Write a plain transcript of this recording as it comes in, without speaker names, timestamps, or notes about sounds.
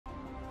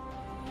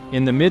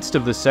In the midst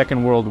of the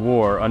Second World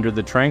War, under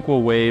the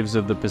tranquil waves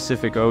of the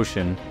Pacific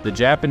Ocean, the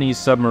Japanese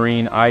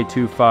submarine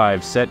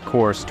I-25 set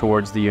course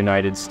towards the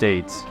United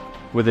States.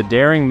 With a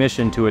daring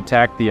mission to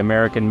attack the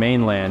American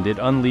mainland, it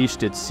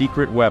unleashed its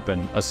secret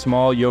weapon, a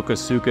small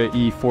Yokosuka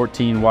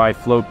E-14Y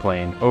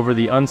floatplane, over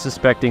the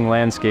unsuspecting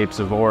landscapes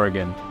of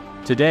Oregon.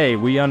 Today,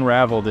 we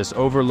unravel this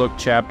overlooked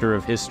chapter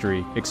of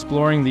history,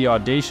 exploring the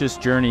audacious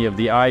journey of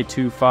the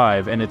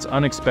I-25 and its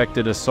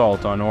unexpected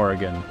assault on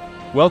Oregon.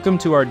 Welcome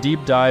to our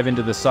deep dive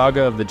into the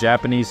saga of the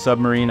Japanese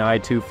submarine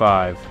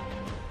I-25.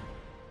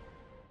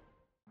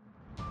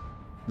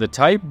 The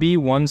Type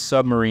B-1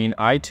 submarine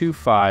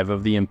I-25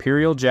 of the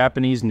Imperial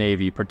Japanese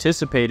Navy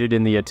participated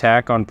in the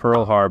attack on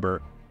Pearl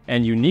Harbor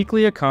and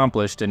uniquely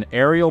accomplished an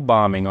aerial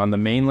bombing on the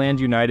mainland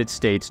United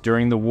States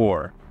during the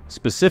war,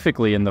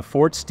 specifically in the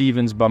Fort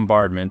Stevens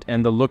bombardment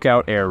and the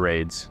Lookout air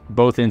raids,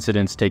 both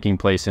incidents taking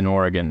place in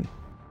Oregon.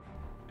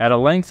 At a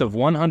length of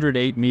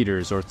 108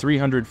 meters or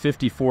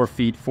 354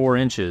 feet 4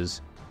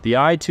 inches, the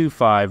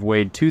I-25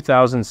 weighed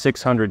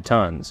 2,600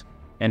 tons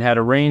and had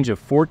a range of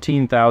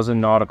 14,000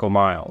 nautical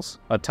miles,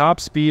 a top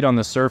speed on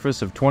the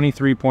surface of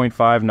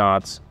 23.5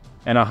 knots,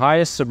 and a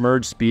highest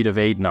submerged speed of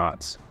 8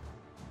 knots.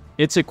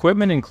 Its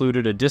equipment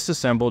included a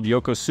disassembled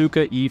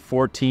Yokosuka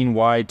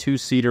E-14Y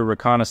two-seater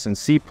reconnaissance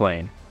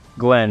seaplane,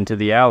 Glenn to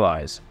the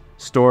Allies,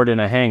 stored in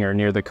a hangar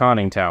near the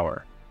conning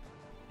tower.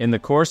 In the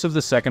course of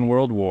the Second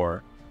World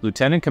War,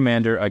 Lieutenant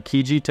Commander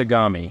Akiji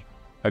Tagami,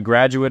 a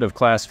graduate of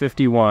Class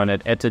 51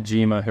 at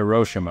Etajima,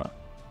 Hiroshima,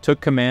 took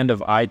command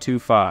of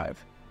I-25,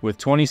 with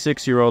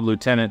 26-year-old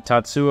Lieutenant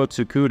Tatsuo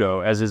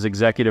Tsukudo as his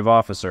executive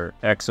officer,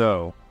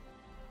 XO.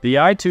 The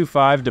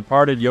I-25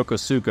 departed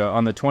Yokosuka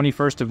on the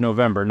 21st of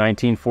November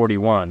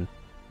 1941,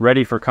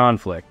 ready for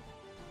conflict.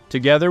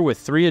 Together with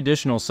 3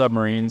 additional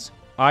submarines,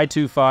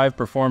 I-25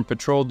 performed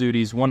patrol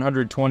duties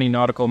 120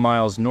 nautical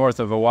miles north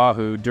of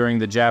Oahu during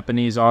the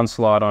Japanese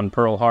onslaught on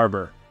Pearl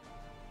Harbor.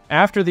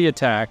 After the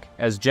attack,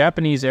 as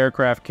Japanese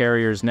aircraft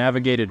carriers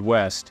navigated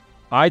west,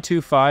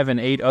 I-25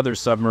 and 8 other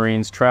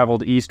submarines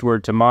traveled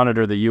eastward to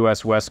monitor the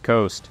U.S. west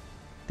coast.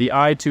 The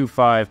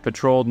I-25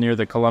 patrolled near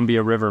the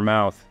Columbia River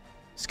mouth.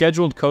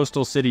 Scheduled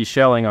coastal city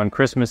shelling on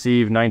Christmas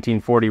Eve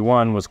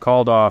 1941 was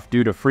called off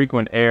due to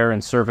frequent air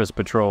and surface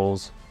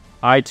patrols.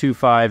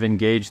 I-25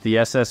 engaged the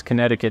SS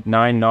Connecticut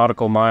 9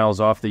 nautical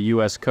miles off the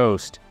U.S.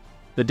 coast.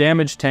 The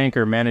damaged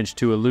tanker managed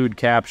to elude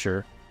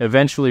capture,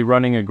 eventually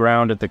running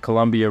aground at the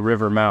Columbia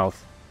River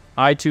mouth.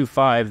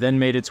 I-25 then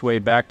made its way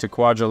back to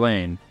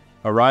Kwajalein,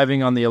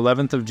 arriving on the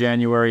 11th of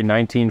January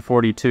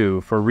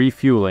 1942 for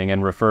refueling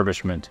and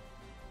refurbishment.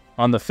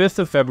 On the 5th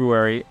of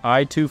February,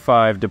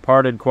 I-25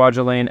 departed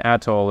Kwajalein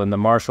Atoll in the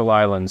Marshall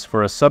Islands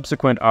for a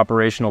subsequent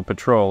operational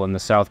patrol in the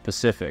South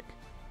Pacific.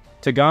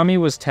 Tagami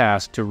was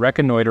tasked to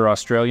reconnoiter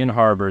Australian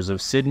harbors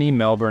of Sydney,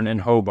 Melbourne,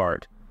 and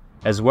Hobart,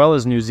 as well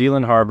as New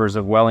Zealand harbors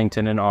of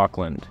Wellington and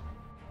Auckland.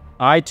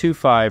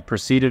 I-25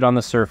 proceeded on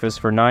the surface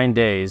for 9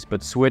 days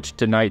but switched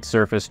to night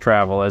surface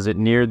travel as it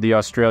neared the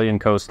Australian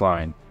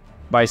coastline.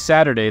 By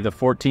Saturday, the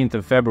 14th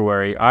of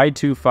February,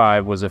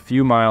 I-25 was a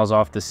few miles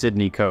off the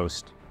Sydney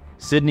coast.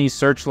 Sydney's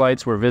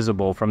searchlights were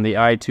visible from the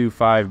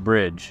I-25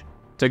 bridge.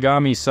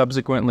 Tagami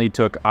subsequently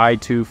took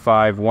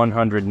I-25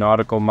 100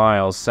 nautical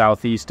miles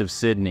southeast of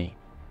Sydney.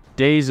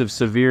 Days of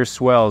severe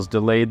swells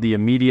delayed the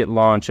immediate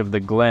launch of the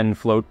Glenn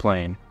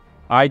floatplane.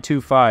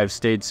 I-25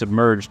 stayed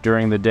submerged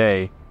during the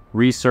day,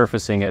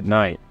 resurfacing at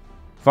night.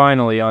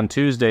 Finally, on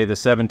Tuesday, the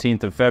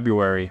 17th of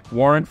February,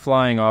 Warrant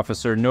Flying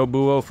Officer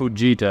Nobuo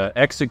Fujita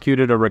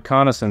executed a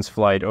reconnaissance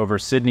flight over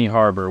Sydney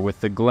Harbor with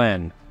the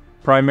Glenn,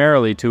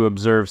 primarily to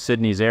observe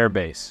Sydney's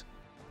airbase.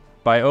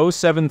 By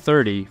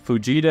 0730,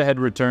 Fujita had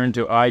returned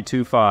to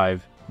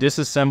I-25,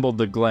 disassembled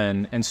the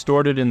Glenn, and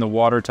stored it in the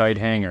watertight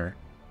hangar.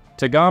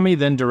 Tagami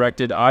then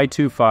directed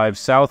I-25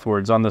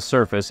 southwards on the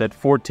surface at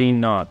 14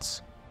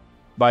 knots.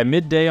 By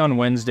midday on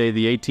Wednesday,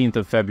 the 18th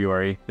of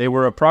February, they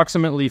were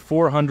approximately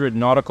 400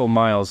 nautical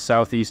miles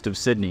southeast of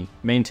Sydney,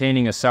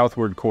 maintaining a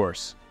southward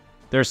course.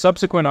 Their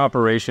subsequent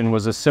operation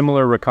was a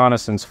similar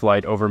reconnaissance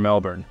flight over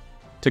Melbourne.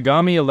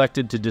 Tagami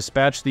elected to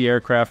dispatch the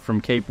aircraft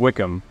from Cape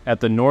Wickham, at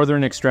the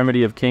northern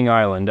extremity of King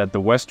Island at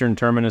the western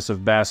terminus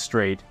of Bass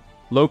Strait,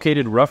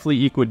 located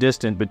roughly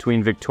equidistant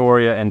between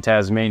Victoria and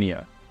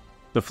Tasmania.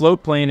 The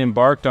floatplane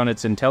embarked on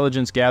its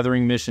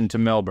intelligence-gathering mission to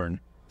Melbourne,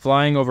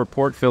 flying over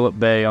Port Phillip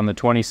Bay on the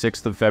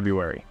 26th of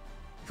February.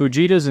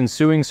 Fujita's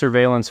ensuing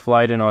surveillance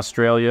flight in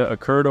Australia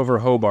occurred over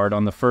Hobart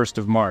on the 1st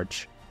of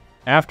March.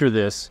 After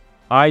this,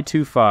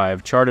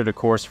 I-25 charted a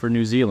course for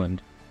New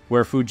Zealand,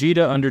 where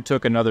Fujita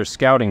undertook another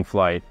scouting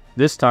flight,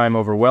 this time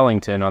over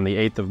Wellington on the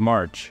 8th of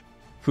March.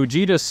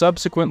 Fujita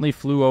subsequently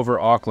flew over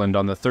Auckland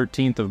on the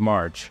 13th of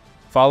March,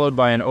 followed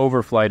by an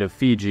overflight of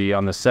Fiji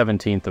on the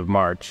 17th of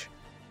March.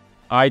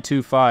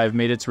 I-25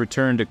 made its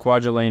return to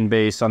Kwajalein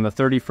Base on the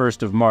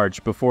 31st of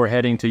March before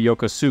heading to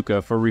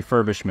Yokosuka for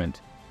refurbishment.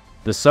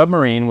 The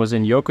submarine was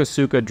in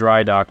Yokosuka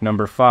Dry Dock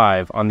No.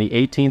 5 on the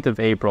 18th of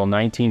April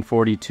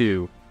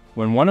 1942,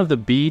 when one of the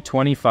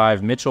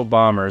B-25 Mitchell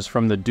bombers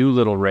from the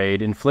Doolittle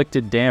raid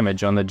inflicted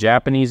damage on the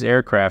Japanese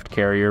aircraft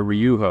carrier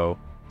Ryuho,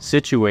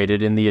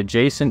 situated in the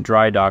adjacent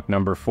dry dock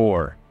number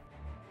 4.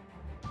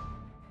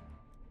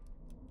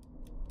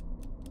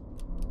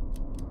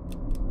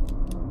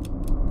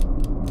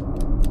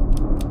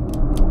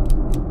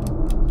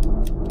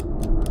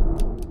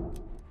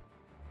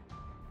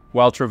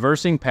 While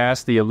traversing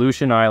past the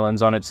Aleutian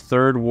Islands on its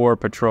third war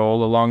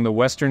patrol along the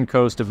western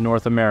coast of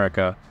North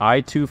America,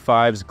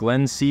 I-25's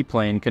Glenn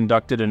seaplane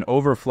conducted an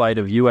overflight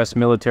of U.S.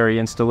 military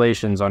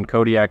installations on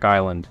Kodiak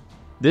Island.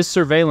 This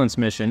surveillance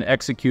mission,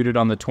 executed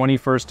on the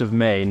 21st of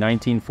May,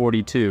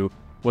 1942,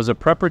 was a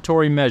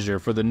preparatory measure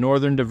for the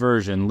northern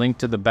diversion linked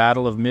to the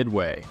Battle of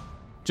Midway.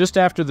 Just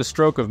after the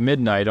stroke of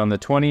midnight on the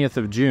 20th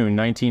of June,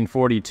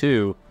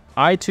 1942,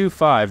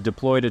 I-25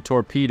 deployed a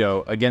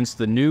torpedo against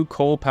the new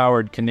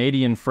coal-powered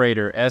Canadian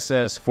freighter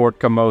SS Fort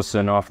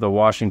Camosun off the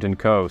Washington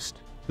coast.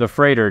 The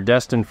freighter,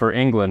 destined for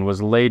England,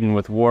 was laden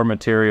with war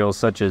materials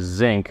such as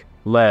zinc,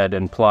 lead,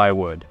 and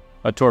plywood.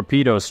 A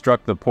torpedo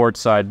struck the port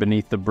side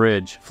beneath the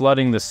bridge,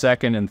 flooding the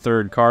second and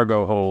third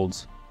cargo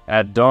holds.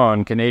 At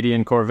dawn,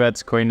 Canadian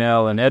corvettes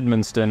Quesnel and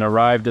Edmundston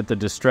arrived at the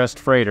distressed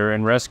freighter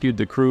and rescued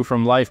the crew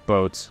from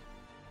lifeboats.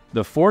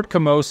 The Fort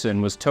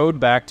Camosun was towed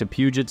back to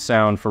Puget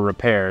Sound for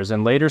repairs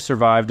and later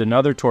survived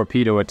another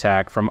torpedo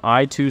attack from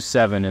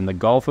I-27 in the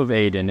Gulf of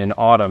Aden in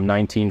autumn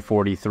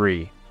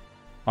 1943.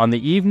 On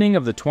the evening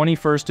of the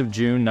 21st of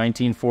June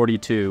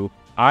 1942,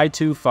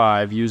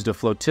 I-25 used a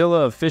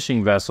flotilla of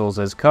fishing vessels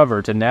as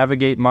cover to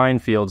navigate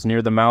minefields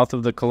near the mouth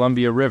of the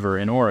Columbia River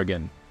in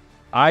Oregon.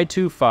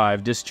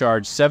 I-25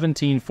 discharged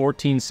 17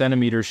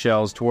 14-centimeter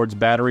shells towards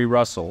Battery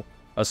Russell,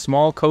 a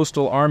small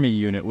coastal army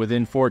unit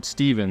within Fort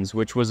Stevens,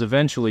 which was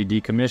eventually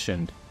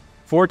decommissioned.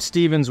 Fort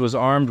Stevens was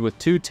armed with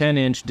two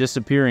 10-inch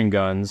disappearing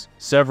guns,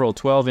 several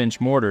 12-inch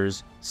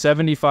mortars,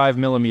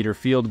 75mm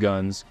field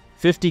guns,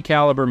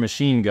 50-caliber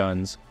machine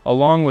guns,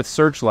 along with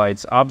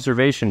searchlights,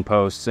 observation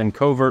posts, and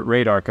covert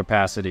radar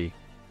capacity.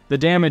 The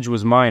damage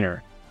was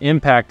minor,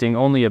 impacting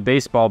only a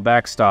baseball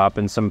backstop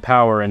and some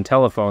power and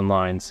telephone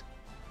lines.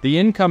 The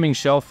incoming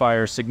shell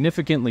fire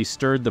significantly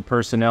stirred the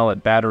personnel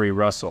at Battery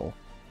Russell.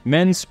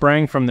 Men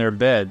sprang from their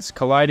beds,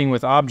 colliding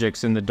with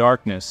objects in the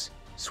darkness.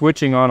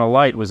 Switching on a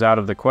light was out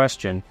of the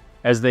question,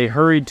 as they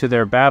hurried to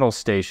their battle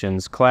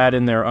stations, clad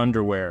in their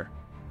underwear.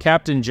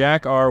 Captain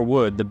Jack R.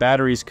 Wood, the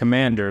battery's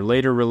commander,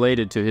 later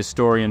related to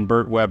historian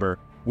Bert Weber,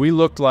 "We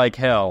looked like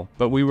hell,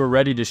 but we were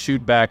ready to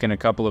shoot back in a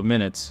couple of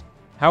minutes."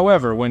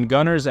 However, when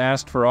gunners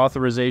asked for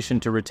authorization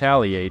to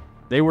retaliate,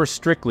 they were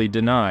strictly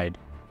denied.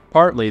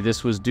 Partly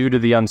this was due to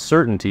the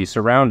uncertainty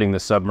surrounding the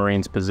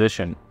submarine's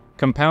position,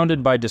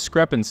 compounded by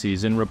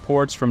discrepancies in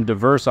reports from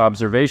diverse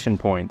observation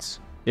points.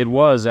 It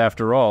was,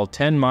 after all,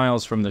 10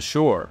 miles from the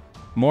shore.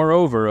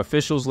 Moreover,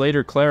 officials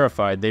later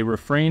clarified they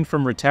refrained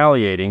from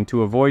retaliating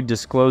to avoid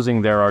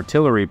disclosing their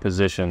artillery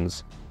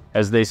positions,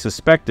 as they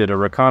suspected a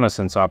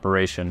reconnaissance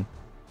operation.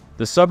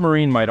 The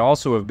submarine might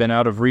also have been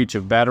out of reach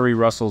of Battery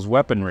Russell's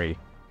weaponry.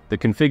 The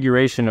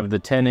configuration of the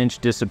 10-inch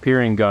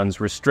disappearing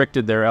guns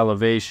restricted their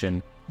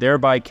elevation,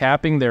 thereby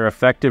capping their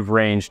effective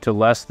range to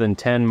less than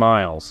 10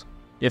 miles.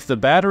 If the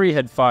battery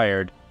had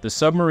fired, the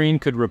submarine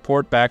could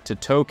report back to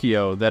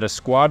Tokyo that a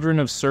squadron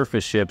of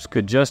surface ships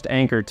could just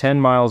anchor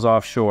 10 miles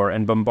offshore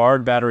and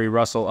bombard Battery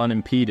Russell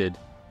unimpeded,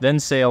 then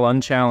sail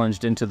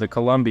unchallenged into the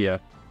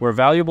Columbia, where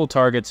valuable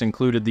targets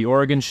included the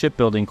Oregon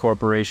Shipbuilding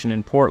Corporation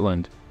in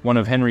Portland, one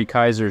of Henry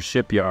Kaiser's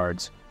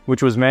shipyards,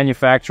 which was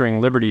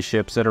manufacturing Liberty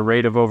ships at a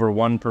rate of over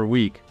one per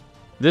week.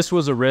 This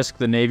was a risk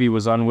the Navy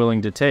was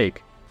unwilling to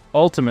take.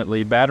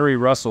 Ultimately, Battery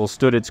Russell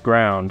stood its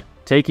ground,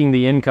 taking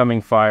the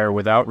incoming fire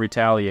without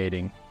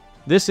retaliating.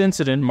 This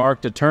incident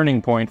marked a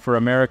turning point for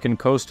American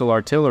coastal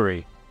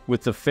artillery,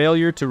 with the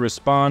failure to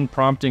respond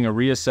prompting a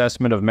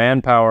reassessment of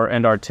manpower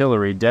and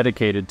artillery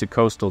dedicated to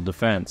coastal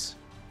defense.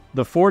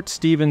 The Fort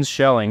Stevens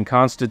shelling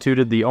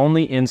constituted the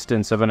only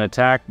instance of an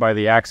attack by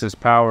the Axis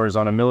powers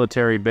on a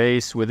military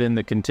base within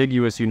the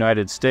contiguous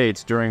United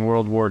States during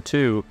World War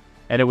II,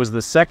 and it was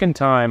the second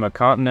time a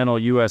continental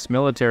U.S.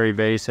 military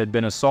base had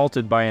been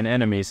assaulted by an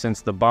enemy since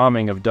the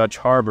bombing of Dutch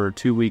Harbor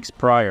 2 weeks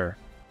prior.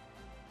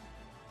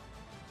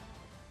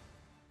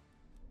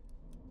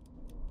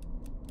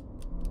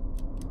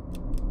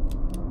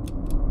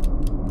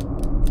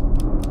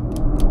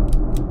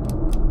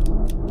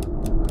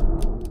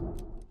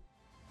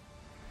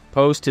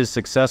 Post his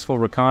successful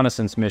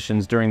reconnaissance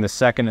missions during the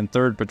second and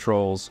third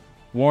patrols,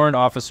 Warrant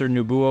Officer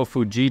Nobuo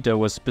Fujita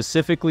was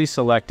specifically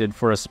selected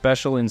for a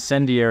special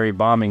incendiary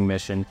bombing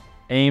mission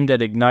aimed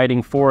at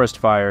igniting forest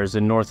fires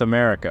in North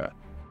America.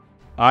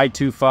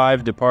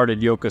 I-25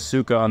 departed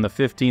Yokosuka on the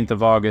 15th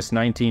of August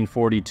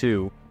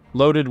 1942,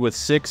 loaded with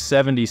 6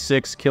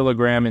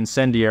 76-kilogram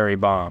incendiary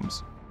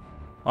bombs.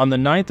 On the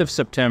 9th of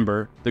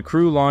September, the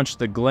crew launched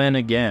the Glenn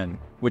again,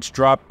 which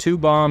dropped 2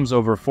 bombs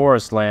over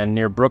forest land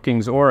near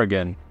Brookings,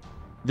 Oregon.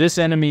 This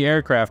enemy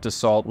aircraft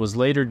assault was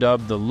later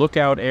dubbed the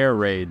Lookout Air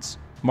Raids,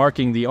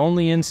 marking the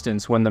only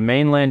instance when the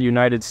mainland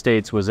United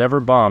States was ever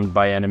bombed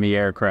by enemy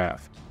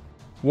aircraft.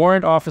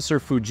 Warrant Officer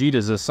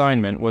Fujita's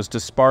assignment was to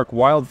spark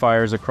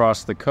wildfires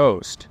across the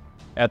coast.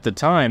 At the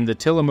time, the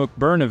Tillamook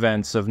burn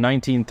events of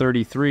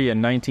 1933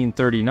 and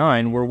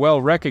 1939 were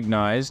well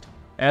recognized,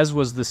 as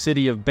was the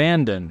city of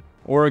Bandon,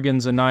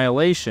 Oregon's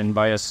annihilation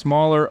by a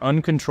smaller,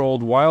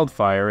 uncontrolled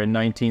wildfire in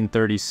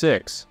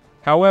 1936.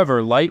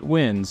 However, light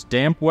winds,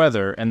 damp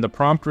weather, and the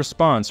prompt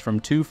response from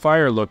 2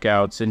 fire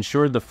lookouts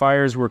ensured the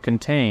fires were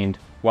contained,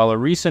 while a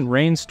recent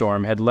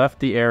rainstorm had left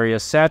the area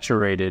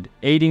saturated,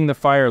 aiding the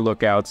fire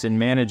lookouts in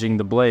managing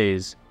the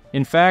blaze.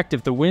 In fact,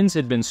 if the winds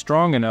had been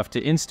strong enough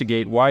to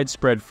instigate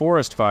widespread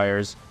forest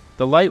fires,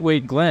 the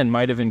lightweight Glen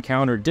might have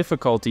encountered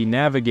difficulty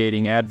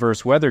navigating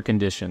adverse weather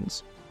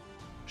conditions.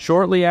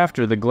 Shortly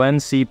after the Glen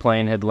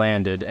seaplane had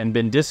landed and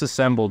been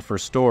disassembled for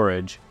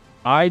storage,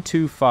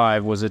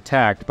 I-25 was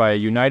attacked by a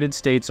United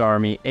States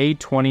Army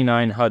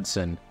A-29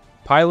 Hudson,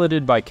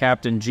 piloted by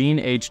Captain Gene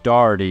H.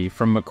 Doherty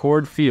from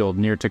McCord Field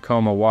near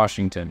Tacoma,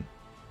 Washington.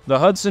 The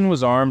Hudson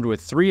was armed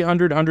with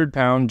 300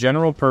 100-pound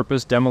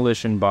general-purpose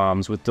demolition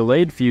bombs with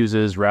delayed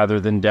fuses rather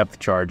than depth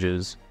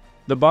charges.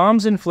 The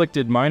bombs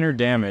inflicted minor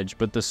damage,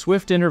 but the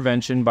swift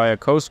intervention by a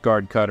Coast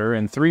Guard cutter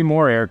and 3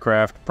 more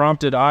aircraft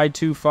prompted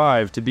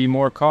I-25 to be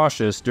more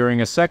cautious during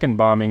a second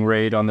bombing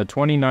raid on the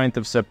 29th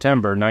of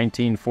September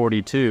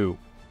 1942.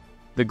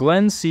 The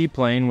Glen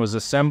seaplane was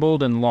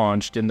assembled and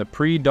launched in the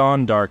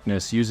pre-dawn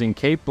darkness using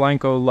Cape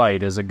Blanco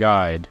light as a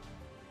guide.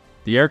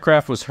 The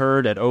aircraft was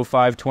heard at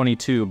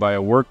 0522 by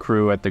a work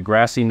crew at the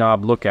Grassy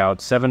Knob Lookout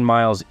 7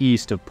 miles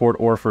east of Port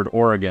Orford,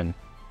 Oregon.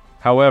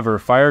 However,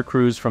 fire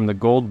crews from the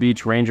Gold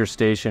Beach Ranger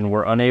Station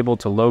were unable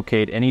to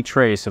locate any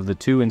trace of the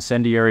 2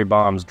 incendiary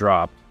bombs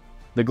dropped.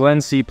 The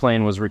Glen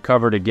seaplane was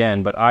recovered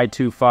again, but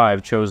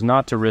I-25 chose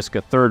not to risk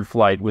a third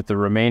flight with the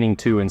remaining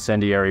 2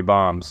 incendiary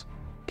bombs.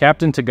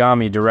 Captain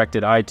Tagami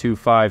directed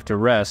I-25 to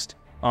rest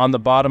on the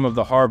bottom of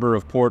the harbor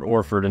of Port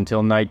Orford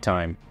until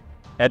nighttime.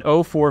 At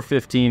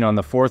 04:15 on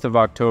the 4th of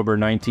October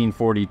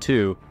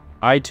 1942,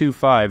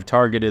 I-25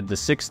 targeted the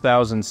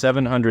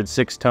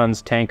 6,706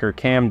 tons tanker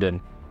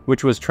Camden,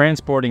 which was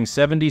transporting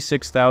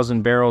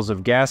 76,000 barrels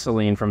of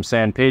gasoline from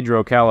San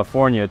Pedro,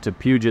 California to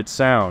Puget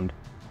Sound.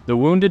 The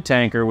wounded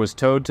tanker was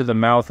towed to the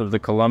mouth of the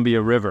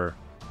Columbia River.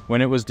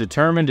 When it was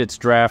determined its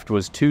draft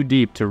was too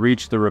deep to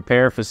reach the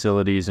repair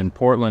facilities in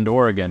Portland,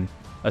 Oregon,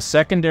 a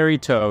secondary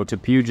tow to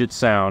Puget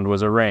Sound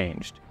was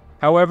arranged.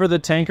 However, the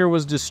tanker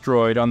was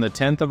destroyed on the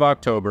 10th of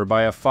October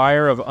by a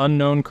fire of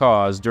unknown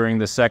cause during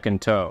the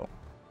second tow.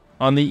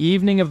 On the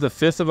evening of the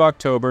 5th of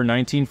October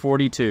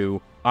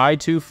 1942,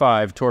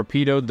 I-25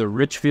 torpedoed the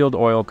Richfield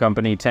Oil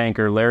Company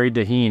tanker Larry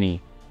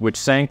Dehaney, which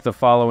sank the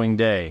following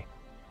day.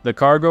 The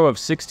cargo of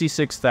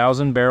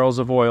 66,000 barrels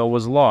of oil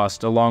was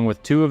lost along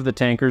with 2 of the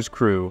tanker's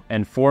crew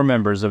and 4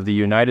 members of the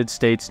United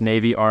States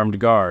Navy Armed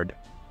Guard.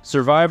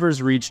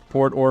 Survivors reached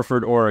Port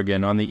Orford,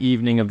 Oregon on the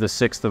evening of the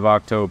 6th of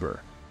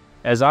October.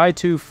 As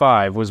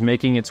I-25 was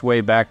making its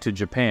way back to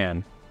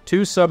Japan,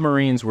 2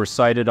 submarines were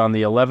sighted on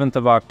the 11th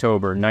of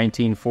October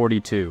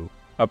 1942,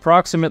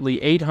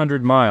 approximately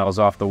 800 miles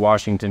off the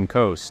Washington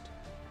coast.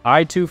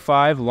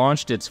 I-25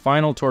 launched its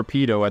final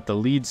torpedo at the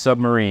lead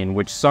submarine,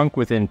 which sunk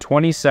within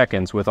 20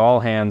 seconds with all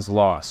hands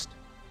lost.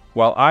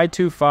 While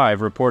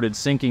I-25 reported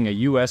sinking a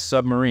U.S.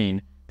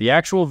 submarine, the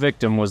actual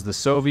victim was the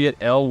Soviet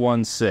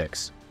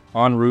L-16,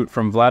 en route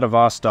from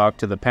Vladivostok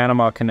to the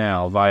Panama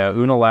Canal via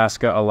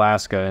Unalaska,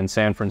 Alaska, and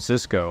San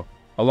Francisco,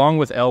 along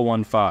with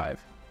L-15.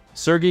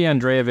 Sergei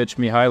Andreevich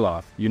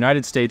Mikhailov,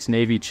 United States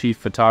Navy Chief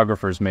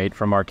Photographer's Mate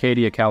from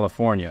Arcadia,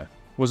 California,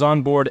 was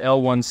on board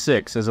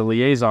L-16 as a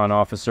liaison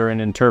officer and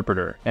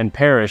interpreter, and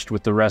perished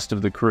with the rest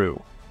of the crew.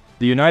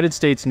 The United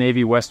States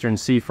Navy Western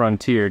Sea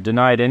Frontier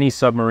denied any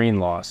submarine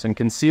loss and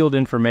concealed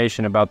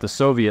information about the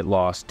Soviet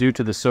loss due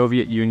to the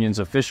Soviet Union's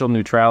official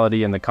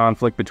neutrality in the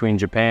conflict between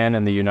Japan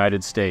and the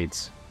United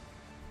States.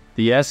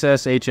 The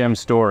SS-HM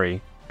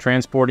Story,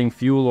 transporting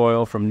fuel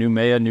oil from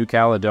Noumea, New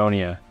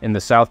Caledonia, in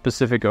the South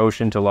Pacific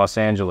Ocean to Los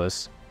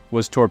Angeles,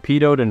 was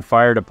torpedoed and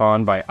fired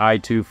upon by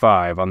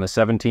I-25 on the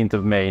 17th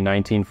of May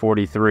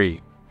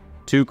 1943.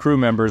 2 crew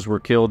members were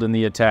killed in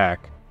the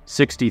attack.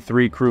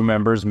 63 crew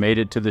members made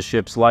it to the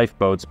ship's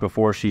lifeboats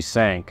before she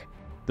sank.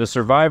 The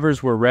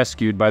survivors were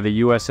rescued by the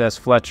USS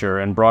Fletcher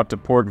and brought to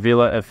Port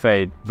Vila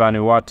Efede,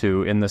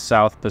 Vanuatu in the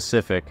South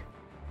Pacific.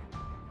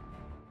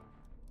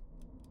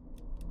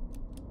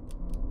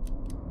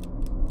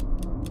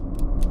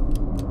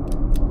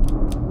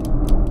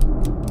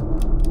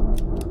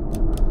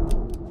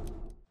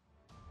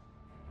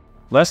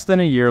 Less than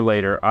a year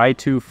later,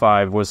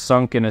 I-25 was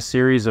sunk in a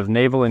series of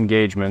naval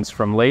engagements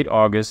from late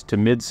August to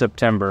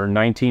mid-September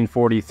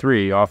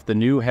 1943 off the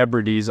New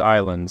Hebrides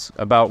Islands,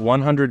 about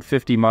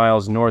 150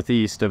 miles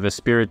northeast of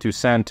Espiritu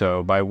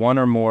Santo, by one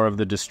or more of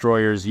the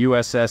destroyers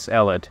USS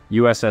Ellet,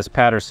 USS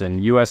Patterson,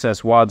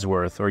 USS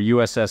Wadsworth, or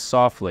USS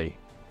Softly.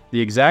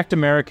 The exact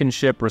American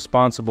ship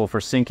responsible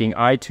for sinking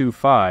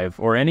I-25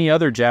 or any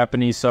other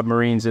Japanese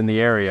submarines in the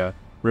area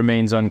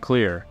remains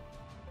unclear.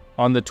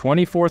 On the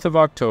 24th of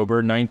October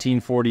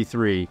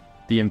 1943,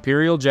 the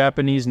Imperial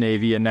Japanese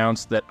Navy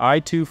announced that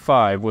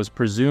I-25 was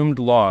presumed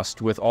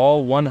lost with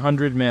all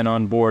 100 men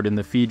on board in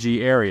the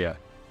Fiji area,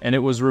 and it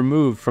was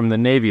removed from the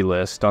Navy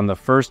list on the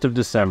 1st of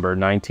December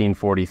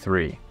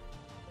 1943.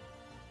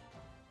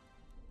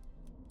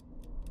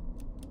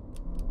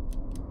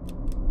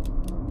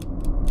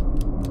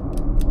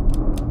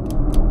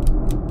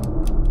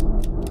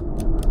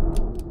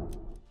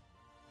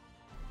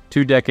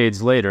 Two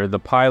decades later, the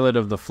pilot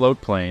of the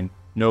floatplane,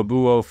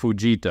 Nobuo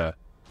Fujita,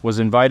 was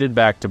invited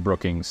back to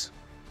Brookings.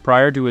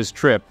 Prior to his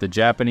trip, the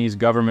Japanese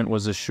government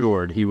was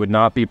assured he would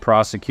not be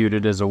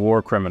prosecuted as a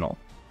war criminal.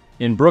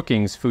 In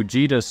Brookings,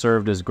 Fujita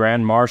served as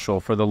Grand Marshal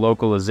for the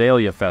local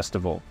Azalea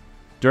Festival.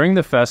 During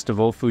the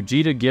festival,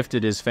 Fujita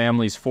gifted his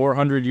family's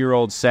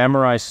 400-year-old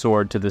samurai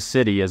sword to the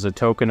city as a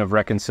token of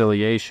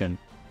reconciliation.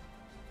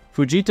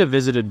 Fujita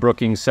visited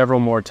Brookings several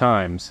more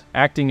times,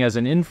 acting as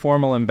an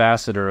informal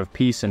ambassador of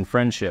peace and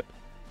friendship.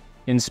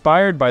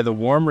 Inspired by the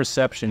warm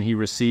reception he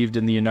received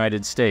in the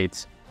United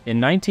States, in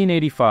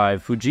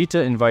 1985,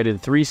 Fujita invited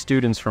 3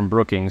 students from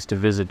Brookings to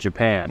visit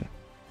Japan.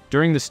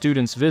 During the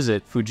students'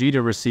 visit,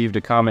 Fujita received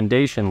a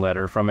commendation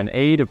letter from an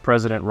aide of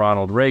President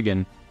Ronald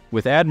Reagan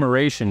with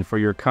admiration for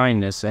your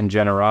kindness and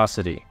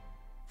generosity.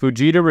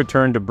 Fujita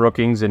returned to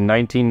Brookings in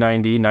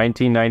 1990,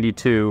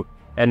 1992,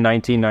 and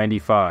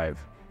 1995.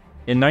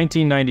 In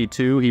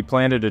 1992, he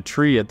planted a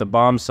tree at the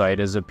bomb site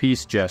as a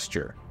peace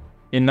gesture.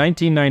 In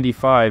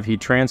 1995, he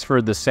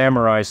transferred the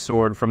samurai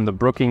sword from the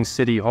Brookings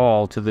City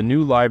Hall to the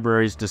new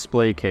library's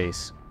display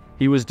case.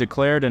 He was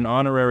declared an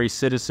honorary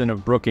citizen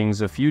of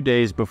Brookings a few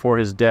days before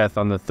his death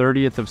on the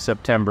 30th of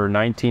September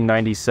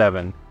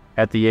 1997,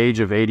 at the age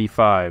of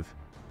 85.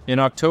 In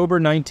October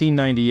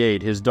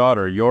 1998, his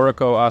daughter,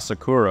 Yoriko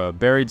Asakura,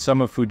 buried some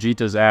of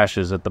Fujita's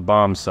ashes at the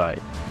bomb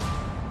site.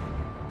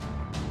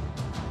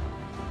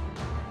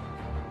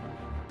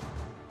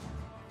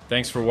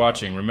 Thanks for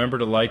watching. Remember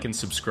to like and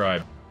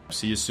subscribe.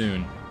 See you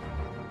soon.